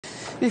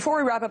Before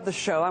we wrap up the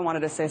show, I wanted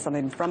to say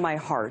something from my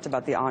heart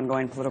about the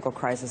ongoing political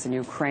crisis in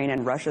Ukraine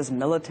and Russia's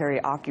military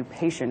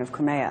occupation of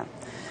Crimea.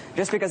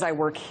 Just because I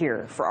work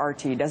here for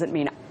RT doesn't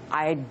mean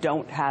I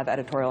don't have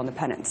editorial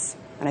independence.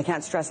 And I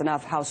can't stress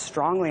enough how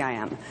strongly I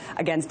am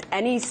against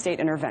any state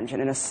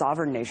intervention in a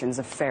sovereign nation's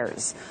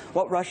affairs.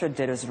 What Russia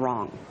did is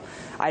wrong.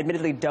 I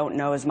admittedly don't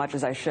know as much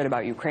as I should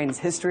about Ukraine's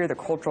history or the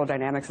cultural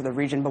dynamics of the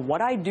region, but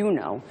what I do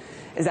know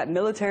is that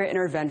military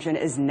intervention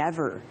is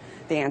never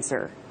the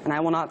answer. And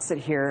I will not sit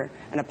here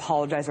and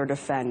apologize or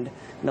defend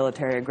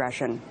military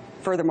aggression.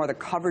 Furthermore, the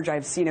coverage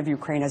I've seen of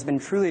Ukraine has been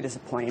truly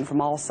disappointing from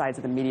all sides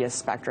of the media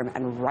spectrum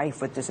and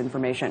rife with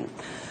disinformation.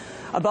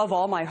 Above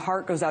all, my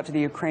heart goes out to the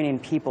Ukrainian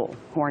people,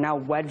 who are now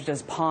wedged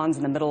as pawns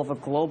in the middle of a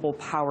global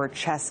power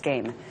chess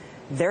game.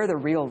 They're the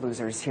real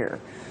losers here.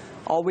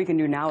 All we can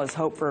do now is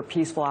hope for a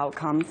peaceful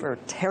outcome for a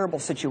terrible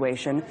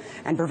situation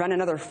and prevent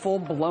another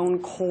full-blown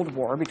Cold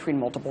War between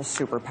multiple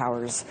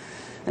superpowers.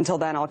 Until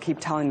then, I'll keep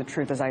telling the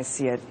truth as I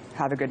see it.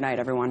 Have a good night,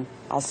 everyone.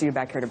 I'll see you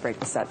back here to break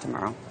the set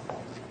tomorrow.